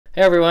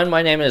Hey everyone,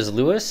 my name is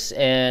Lewis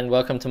and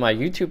welcome to my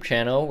YouTube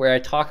channel where I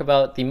talk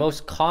about the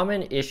most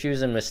common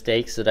issues and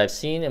mistakes that I've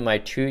seen in my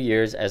 2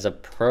 years as a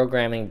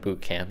programming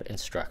bootcamp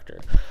instructor.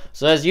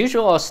 So as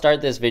usual, I'll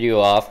start this video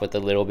off with a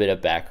little bit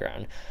of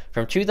background.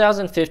 From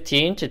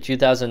 2015 to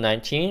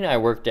 2019, I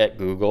worked at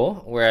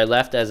Google, where I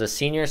left as a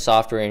senior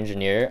software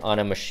engineer on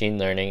a machine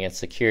learning and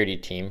security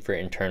team for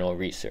internal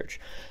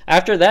research.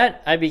 After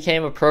that, I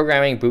became a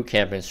programming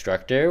bootcamp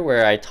instructor,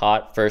 where I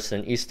taught first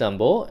in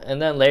Istanbul and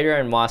then later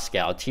in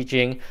Moscow,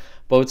 teaching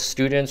both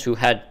students who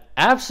had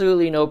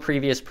absolutely no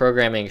previous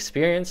programming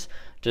experience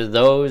to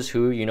those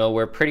who,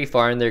 were pretty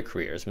far in their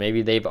careers.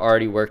 Maybe they've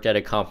already worked at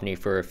a company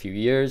for a few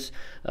years.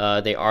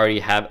 They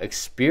already have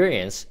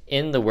experience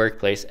in the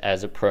workplace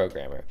as a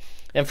programmer.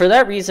 And for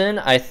that reason,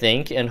 I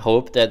think and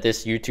hope that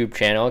this YouTube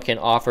channel can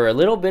offer a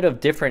little bit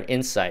of different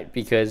insight,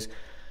 because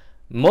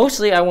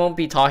mostly I won't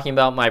be talking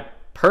about my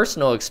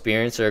personal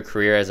experience or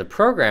career as a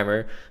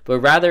programmer, but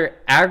rather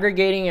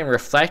aggregating and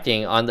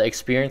reflecting on the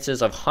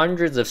experiences of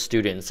hundreds of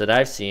students that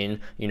I've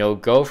seen,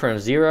 go from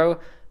zero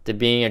to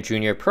being a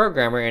junior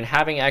programmer, and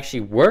having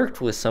actually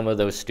worked with some of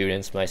those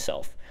students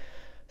myself.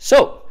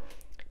 So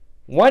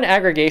one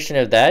aggregation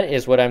of that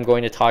is what I'm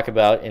going to talk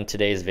about in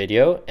today's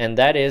video, and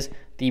that is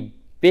the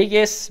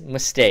biggest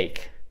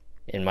mistake,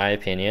 in my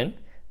opinion,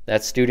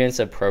 that students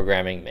of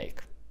programming make,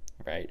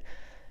 right?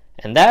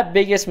 And that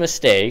biggest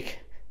mistake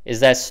is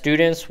that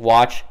students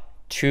watch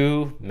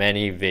too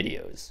many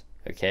videos.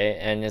 Okay,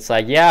 and it's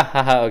like, yeah,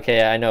 haha,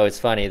 okay, I know, it's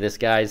funny, this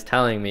guy's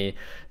telling me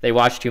they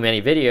watch too many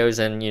videos,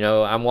 and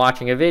I'm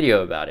watching a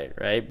video about it,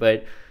 right?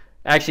 But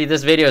actually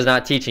this video is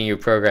not teaching you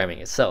programming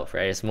itself,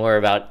 right? It's more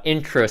about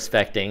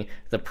introspecting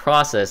the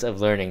process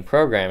of learning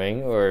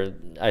programming, or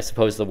I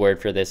suppose the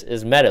word for this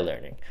is meta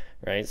learning,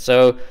 right?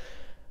 So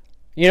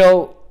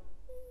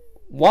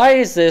why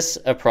is this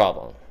a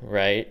problem,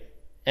 right?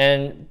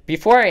 And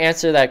before I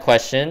answer that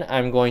question,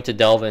 I'm going to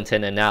delve into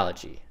an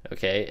analogy.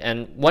 Okay,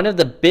 and one of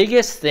the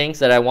biggest things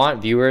that I want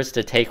viewers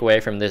to take away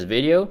from this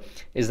video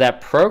is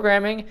that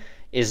programming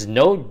is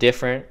no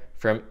different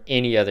from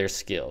any other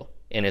skill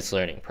in its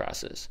learning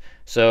process.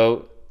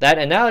 So that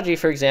analogy,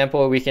 for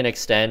example, we can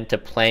extend to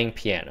playing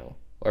piano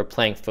or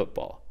playing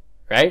football,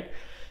 right?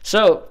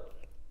 So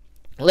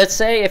let's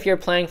say if you're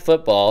playing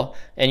football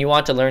and you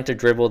want to learn to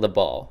dribble the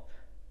ball.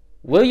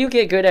 Will you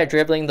get good at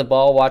dribbling the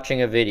ball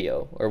watching a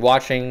video or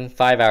watching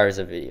 5 hours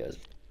of videos?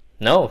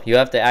 No, you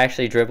have to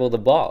actually dribble the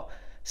ball.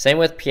 Same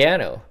with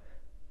piano.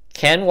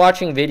 Can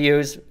watching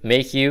videos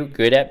make you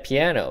good at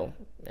piano?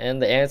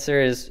 And the answer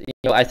is,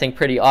 I think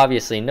pretty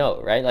obviously no,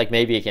 right? Like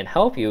maybe it can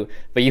help you,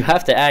 but you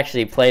have to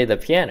actually play the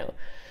piano.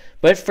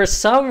 But for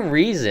some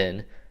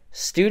reason,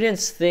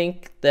 students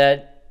think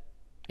that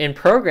in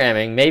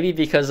programming, maybe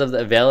because of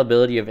the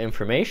availability of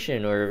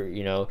information, or,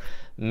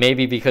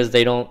 maybe because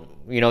they don't,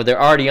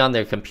 they're already on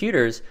their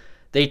computers,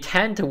 they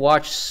tend to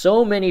watch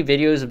so many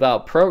videos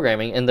about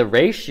programming, and the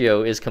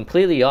ratio is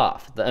completely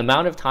off. The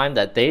amount of time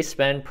that they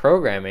spend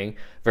programming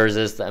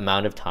versus the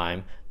amount of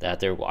time that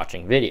they're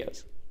watching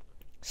videos.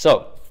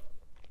 So,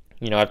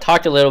 I've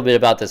talked a little bit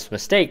about this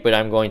mistake, but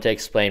I'm going to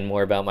explain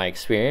more about my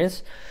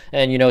experience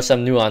and,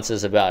 some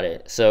nuances about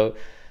it. So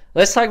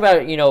let's talk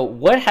about,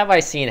 what have I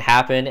seen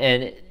happen,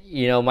 and,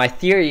 my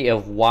theory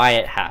of why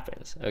it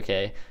happens,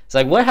 okay? It's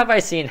like, what have I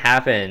seen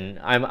happen?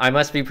 I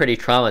must be pretty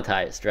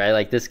traumatized, right?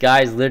 Like this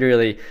guy's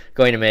literally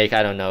going to make,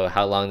 I don't know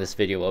how long this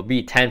video will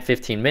be, 10,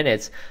 15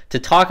 minutes to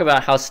talk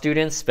about how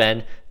students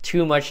spend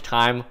too much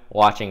time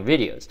watching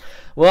videos.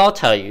 Well, I'll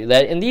tell you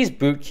that in these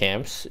boot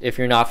camps, if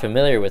you're not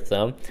familiar with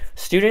them,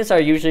 students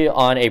are usually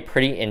on a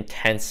pretty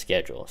intense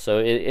schedule. So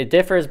it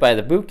differs by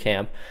the boot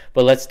camp,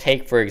 but let's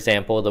take, for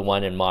example, the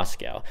one in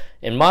Moscow.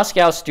 In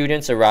Moscow,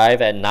 students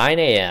arrive at 9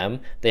 a.m.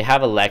 They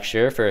have a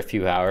lecture for a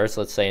few hours,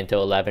 let's say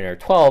until 11 or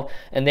 12,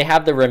 and they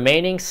have the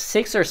remaining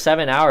 6 or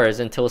 7 hours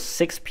until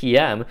 6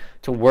 p.m.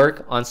 to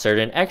work on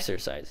certain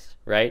exercises,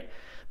 right?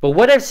 But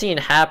what I've seen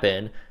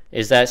happen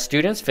is that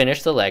students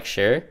finish the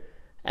lecture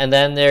and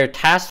then they're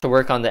tasked to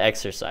work on the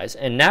exercise.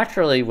 And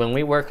naturally, when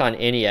we work on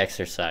any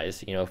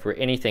exercise, for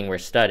anything we're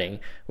studying,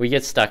 we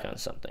get stuck on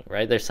something,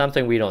 right? There's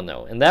something we don't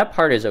know, and that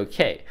part is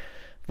okay.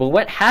 But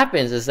what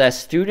happens is that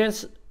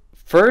students'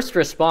 first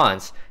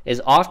response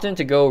is often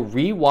to go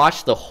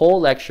rewatch the whole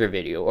lecture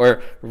video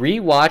or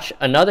rewatch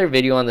another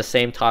video on the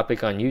same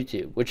topic on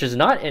YouTube, which is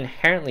not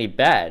inherently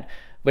bad,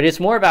 but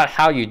it's more about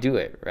how you do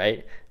it,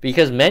 right?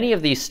 Because many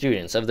of these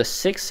students, of the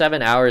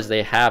 6-7 hours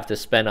they have to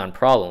spend on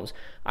problems,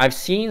 I've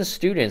seen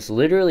students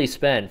literally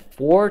spend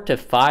 4 to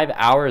 5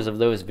 hours of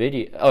those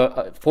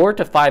 4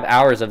 to 5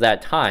 hours of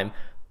that time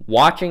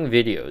watching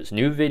videos,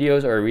 new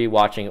videos, or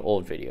rewatching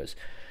old videos.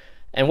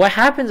 And what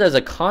happens as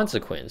a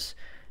consequence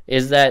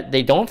is that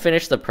they don't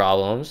finish the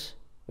problems,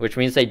 which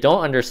means they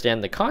don't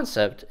understand the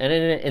concept. And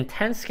in an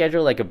intense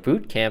schedule like a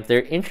boot camp,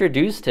 they're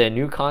introduced to a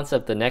new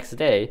concept the next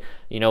day,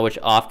 which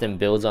often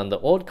builds on the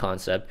old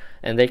concept,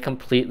 and they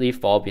completely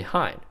fall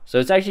behind. So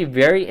it's actually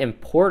very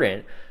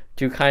important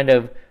to kind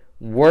of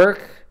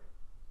work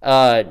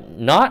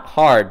not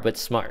hard but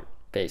smart.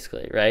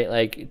 basically, right?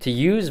 Like to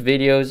use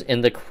videos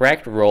in the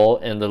correct role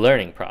in the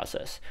learning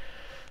process.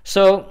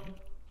 So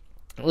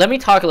let me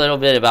talk a little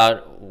bit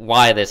about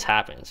why this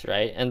happens,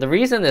 right? And the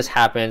reason this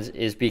happens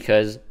is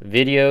because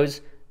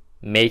videos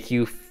make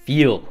you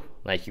feel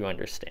like you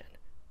understand.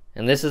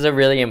 And this is a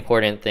really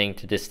important thing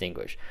to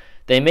distinguish.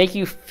 They make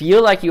you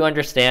feel like you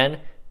understand,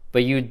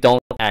 but you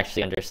don't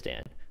actually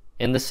understand.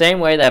 In the same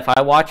way that if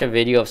I watch a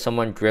video of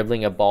someone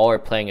dribbling a ball or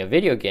playing a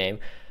video game,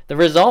 the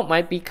result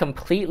might be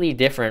completely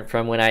different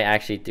from when I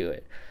actually do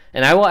it.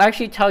 And I will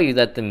actually tell you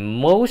that the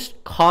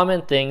most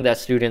common thing that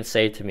students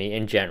say to me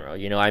in general,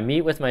 I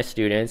meet with my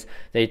students,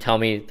 they tell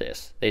me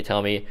this. They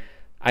tell me,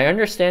 I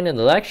understand in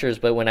the lectures,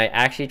 but when I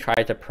actually try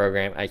to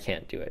program, I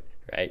can't do it,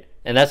 right?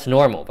 And that's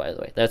normal, by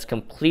the way. That's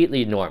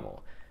completely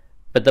normal.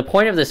 But the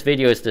point of this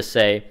video is to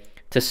say,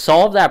 to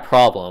solve that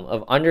problem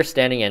of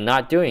understanding and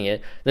not doing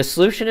it, the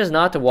solution is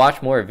not to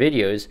watch more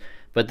videos,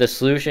 but the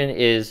solution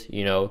is,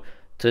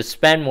 to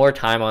spend more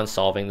time on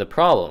solving the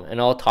problem.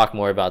 And I'll talk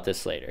more about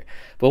this later.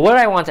 But what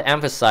I want to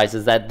emphasize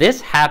is that this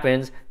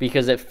happens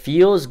because it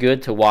feels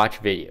good to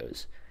watch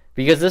videos.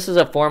 Because this is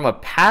a form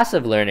of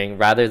passive learning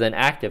rather than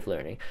active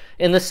learning.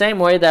 In the same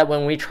way that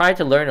when we try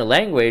to learn a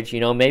language,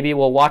 maybe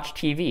we'll watch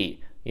TV.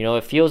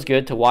 It feels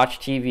good to watch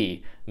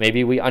TV.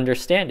 Maybe we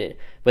understand it.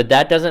 But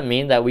that doesn't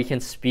mean that we can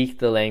speak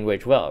the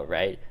language well,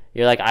 right?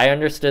 You're like, I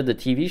understood the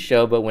TV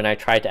show, but when I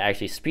try to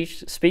actually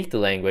speak the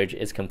language,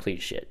 it's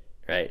complete shit,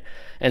 right?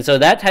 And so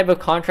that type of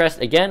contrast,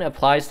 again,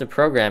 applies to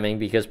programming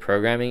because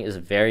programming is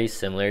very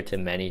similar to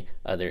many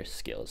other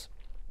skills.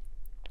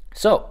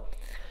 So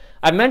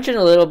I mentioned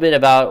a little bit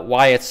about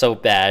why it's so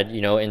bad,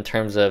 in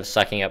terms of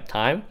sucking up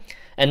time.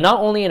 And not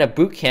only in a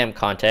bootcamp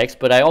context,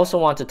 but I also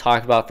want to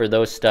talk about for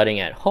those studying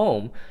at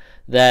home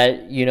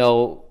that,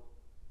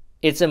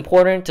 it's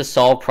important to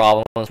solve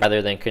problems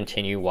rather than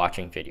continue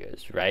watching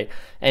videos, right?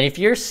 And if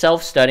you're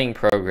self-studying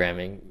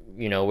programming,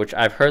 which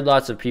I've heard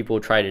lots of people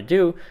try to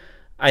do,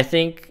 I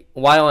think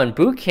while in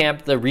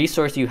bootcamp, the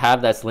resource you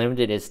have that's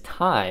limited is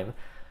time,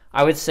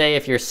 I would say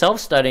if you're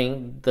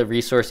self-studying, the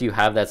resource you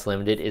have that's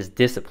limited is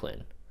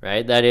discipline,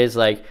 right? That is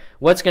like,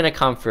 what's going to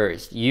come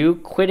first? You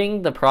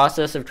quitting the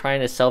process of trying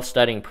to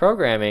self-studying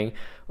programming,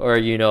 or,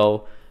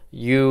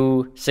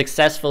 you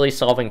successfully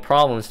solving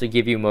problems to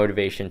give you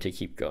motivation to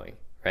keep going,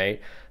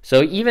 right?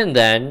 So even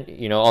then,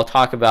 I'll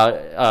talk about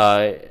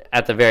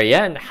at the very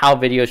end how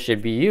videos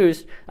should be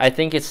used. I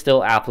think it's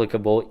still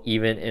applicable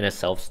even in a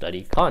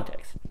self-study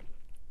context.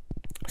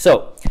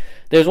 So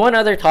there's one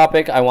other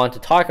topic I want to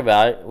talk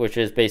about, which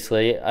is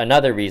basically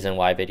another reason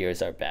why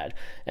videos are bad.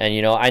 And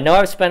I know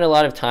I've spent a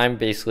lot of time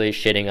basically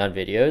shitting on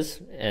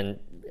videos, and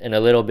in a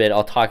little bit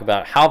I'll talk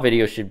about how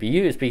videos should be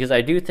used, because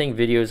I do think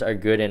videos are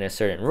good in a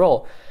certain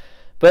role.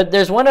 But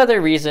there's one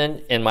other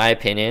reason, in my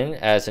opinion,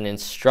 as an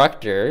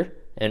instructor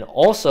and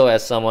also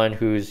as someone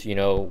who's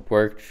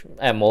worked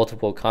at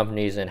multiple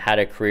companies and had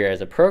a career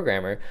as a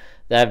programmer,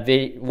 that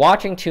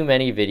watching too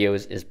many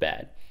videos is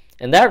bad.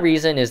 And that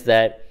reason is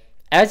that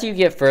as you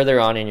get further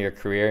on in your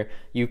career,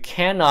 you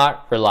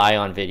cannot rely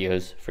on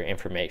videos for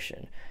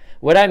information.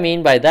 What I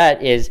mean by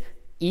that is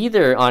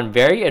either on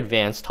very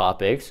advanced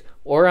topics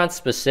or on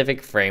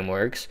specific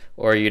frameworks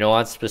or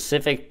on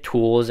specific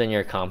tools in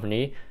your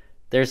company,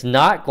 there's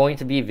not going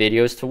to be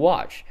videos to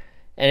watch.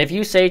 And if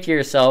you say to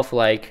yourself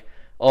like,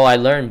 oh, I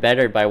learn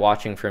better by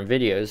watching from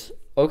videos,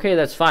 okay,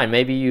 that's fine.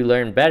 Maybe you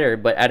learn better,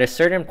 but at a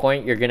certain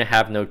point, you're going to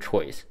have no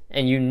choice.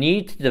 And you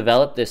need to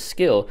develop this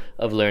skill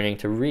of learning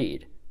to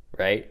read,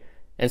 right?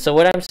 And so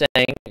what I'm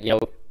saying,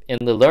 in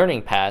the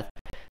learning path,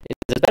 is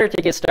it's better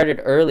to get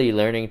started early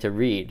learning to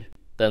read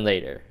than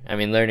later. I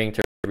mean, learning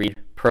to read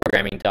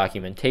programming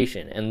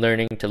documentation and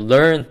learning to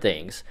learn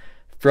things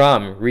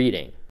from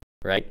reading,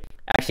 right?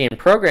 Actually, in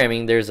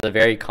programming, there's a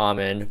very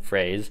common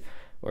phrase,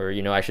 or,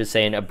 I should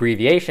say an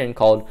abbreviation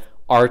called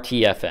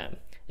RTFM,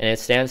 and it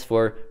stands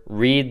for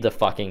read the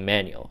fucking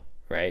manual,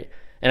 right?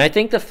 And I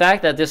think the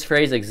fact that this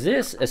phrase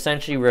exists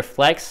essentially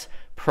reflects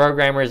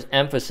programmers'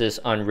 emphasis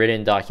on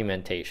written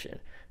documentation,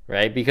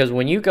 right? Because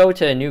when you go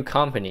to a new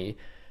company,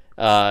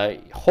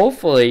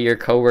 hopefully your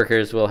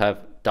coworkers will have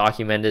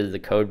documented the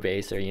code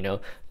base or,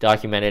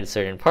 documented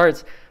certain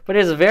parts, but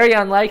it's very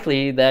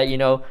unlikely that,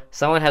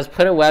 someone has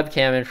put a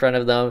webcam in front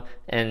of them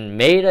and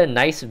made a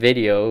nice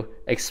video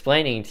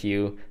explaining to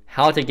you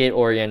how to get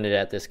oriented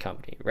at this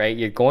company, right?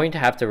 You're going to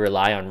have to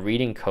rely on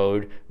reading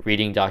code,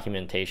 reading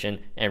documentation,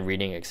 and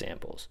reading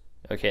examples,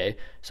 okay?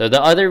 So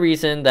the other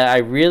reason that I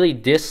really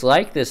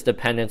dislike this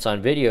dependence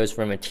on videos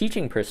from a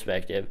teaching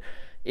perspective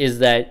is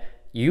that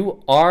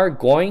you are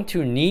going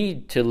to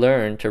need to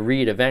learn to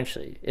read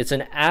eventually. It's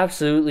an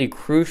absolutely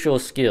crucial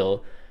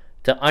skill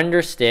to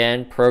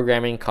understand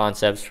programming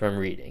concepts from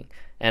reading.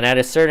 And at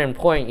a certain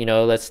point,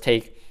 let's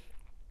take,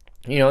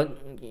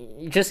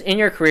 just in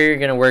your career, you're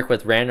going to work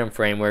with random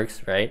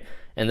frameworks, right?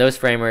 And those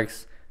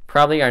frameworks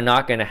probably are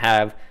not going to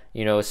have,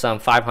 some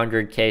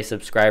 500K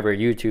subscriber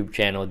YouTube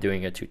channel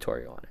doing a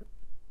tutorial on it,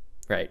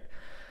 right?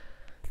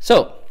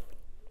 So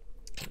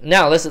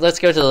now let's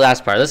go to the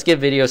last part. Let's give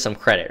videos some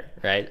credit,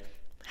 right?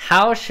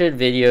 How should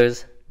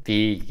videos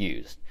be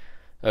used?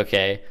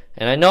 okay?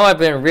 And I know I've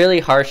been really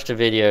harsh to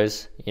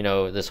videos, you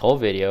know, this whole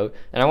video,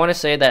 and I want to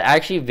say that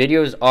actually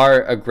videos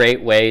are a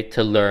great way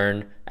to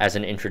learn as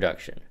an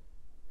introduction,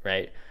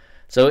 right?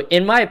 So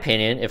in my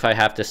opinion, if I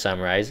have to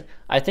summarize,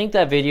 I think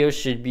that videos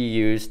should be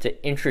used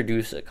to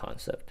introduce a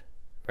concept,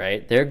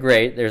 right? They're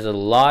great. There's a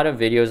lot of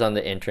videos on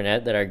the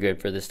internet that are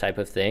good for this type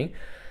of thing.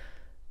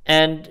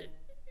 And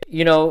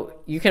you know,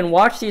 you can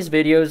watch these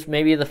videos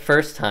maybe the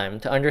first time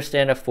to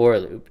understand a for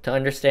loop, to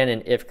understand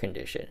an if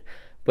condition.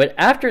 But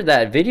after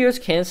that,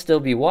 videos can still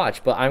be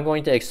watched, but I'm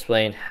going to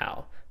explain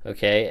how,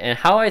 okay? And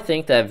how I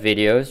think that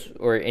videos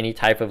or any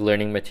type of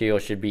learning material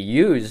should be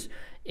used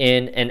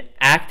in an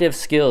active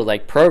skill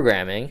like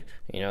programming,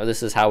 you know,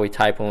 this is how we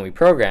type when we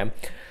program,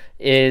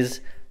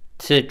 is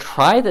to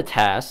try the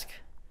task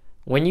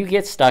when you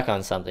get stuck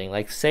on something.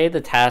 Like say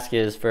the task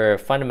is for a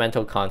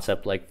fundamental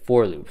concept like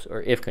for loops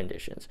or if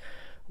conditions.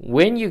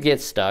 When you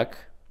get stuck,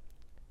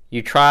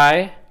 you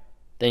try,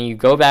 then you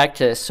go back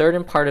to a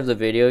certain part of the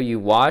video, you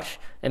watch,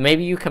 and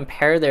maybe you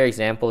compare their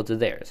example to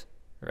theirs,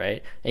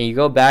 right? And you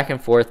go back and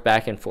forth,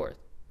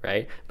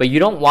 right? But you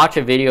don't watch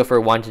a video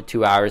for 1 to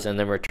 2 hours and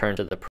then return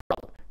to the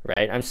problem,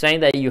 right? I'm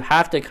saying that you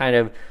have to kind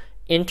of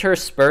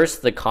intersperse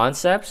the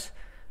concepts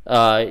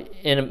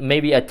in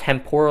maybe a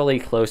temporally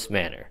close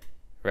manner,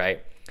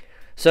 right?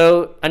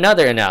 So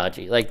another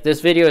analogy, like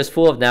this video is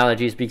full of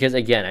analogies because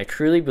again, I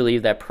truly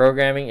believe that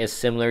programming is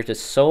similar to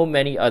so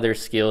many other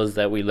skills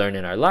that we learn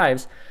in our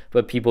lives,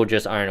 but people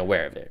just aren't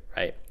aware of it,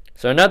 right?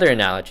 So another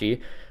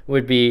analogy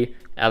would be,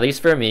 at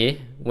least for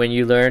me, when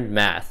you learned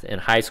math in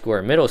high school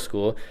or middle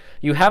school,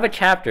 you have a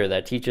chapter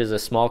that teaches a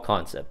small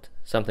concept,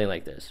 something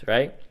like this,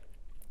 right?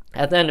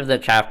 At the end of the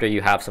chapter,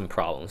 you have some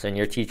problems and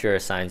your teacher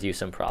assigns you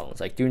some problems,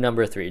 like do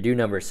number 3, do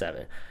number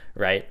 7,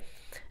 right?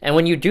 And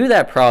when you do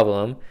that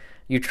problem,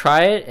 you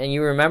try it and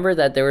you remember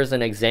that there was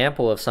an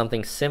example of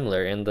something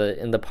similar in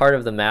the part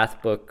of the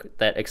math book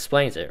that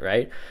explains it,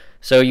 right?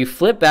 So you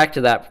flip back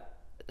to that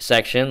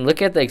section,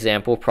 look at the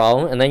example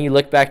problem, and then you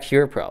look back to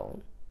your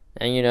problem.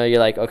 And you know, you're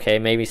like, okay,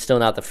 maybe still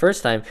not the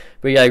first time,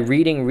 but you're like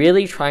reading,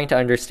 really trying to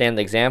understand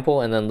the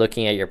example and then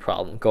looking at your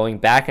problem, going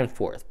back and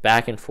forth,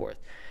 back and forth.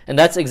 And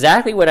that's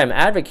exactly what I'm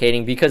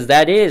advocating because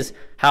that is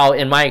how,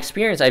 in my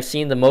experience, I've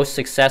seen the most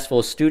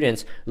successful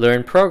students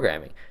learn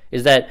programming,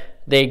 is that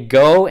they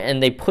go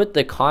and they put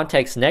the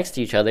context next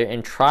to each other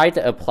and try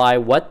to apply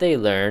what they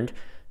learned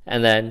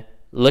and then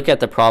look at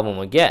the problem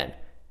again.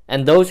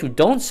 And those who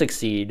don't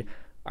succeed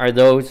are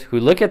those who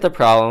look at the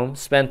problem,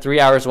 spend 3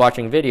 hours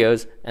watching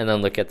videos, and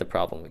then look at the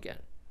problem again,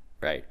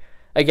 right?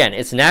 Again,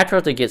 it's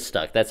natural to get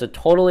stuck. That's a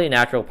totally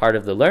natural part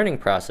of the learning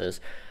process.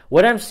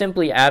 What I'm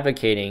simply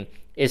advocating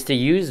is to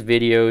use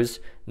videos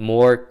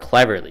more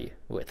cleverly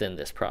within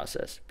this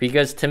process.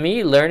 Because to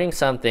me, learning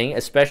something,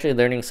 especially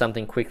learning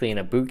something quickly in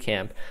a boot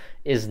camp,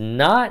 is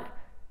not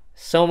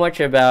so much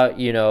about,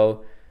 you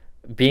know,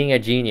 being a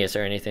genius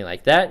or anything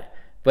like that,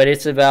 but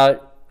it's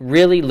about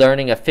really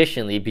learning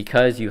efficiently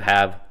because you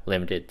have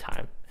limited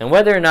time. And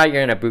whether or not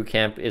you're in a boot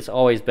camp, it's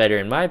always better,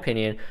 in my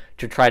opinion,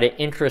 to try to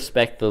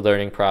introspect the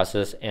learning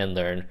process and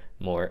learn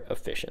more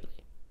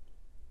efficiently.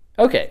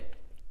 Okay,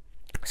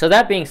 so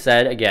that being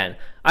said, again,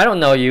 I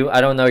don't know you,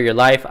 I don't know your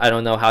life, I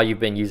don't know how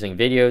you've been using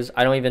videos,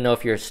 I don't even know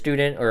if you're a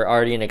student or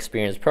already an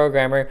experienced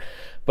programmer,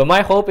 but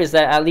my hope is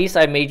that at least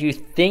I made you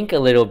think a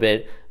little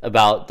bit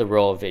about the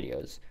role of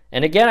videos.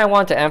 And again, I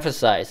want to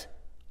emphasize,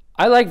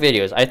 I like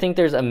videos. I think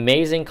there's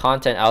amazing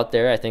content out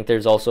there. I think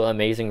there's also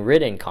amazing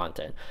written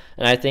content.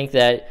 And I think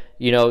that,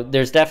 you know,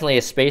 there's definitely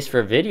a space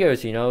for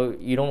videos. You know,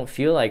 you don't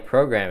feel like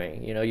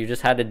programming. You know, you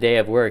just had a day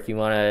of work. You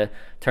want to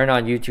turn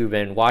on YouTube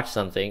and watch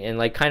something and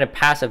like kind of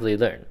passively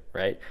learn,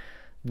 right?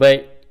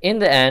 But in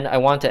the end, I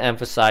want to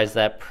emphasize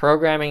that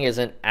programming is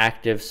an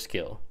active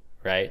skill,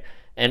 right?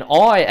 And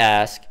all I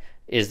ask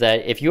is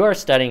that if you are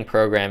studying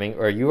programming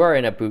or you are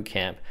in a boot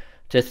camp,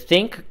 to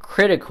think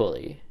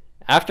critically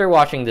after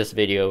watching this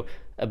video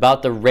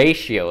about the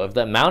ratio of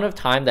the amount of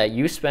time that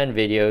you spend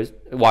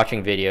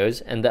watching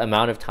videos and the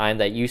amount of time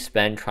that you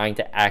spend trying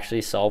to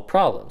actually solve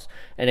problems.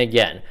 And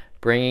again,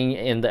 bringing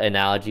in the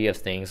analogy of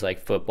things like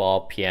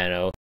football,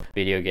 piano,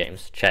 video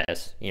games,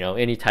 chess, you know,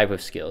 any type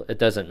of skill, it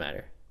doesn't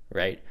matter,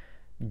 right?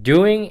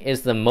 Doing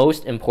is the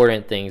most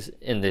important things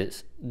in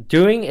this.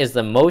 Doing is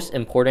the most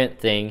important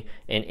thing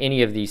in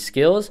any of these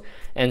skills.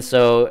 And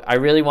so I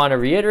really want to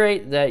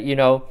reiterate that, you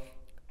know,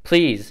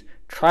 please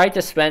try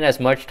to spend as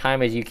much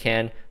time as you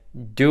can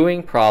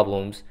doing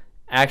problems,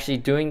 actually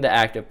doing the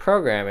act of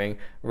programming,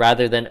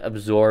 rather than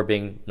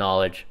absorbing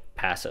knowledge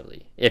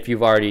passively. If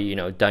you've already, you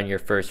know, done your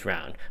first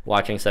round,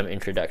 watching some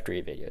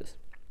introductory videos.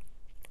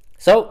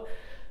 So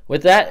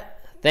with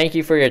that, thank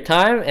you for your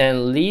time,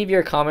 and leave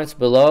your comments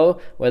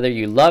below whether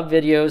you love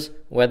videos,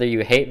 whether you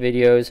hate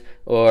videos,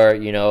 or,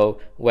 you know,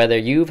 whether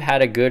you've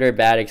had a good or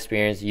bad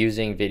experience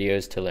using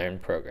videos to learn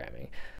programming.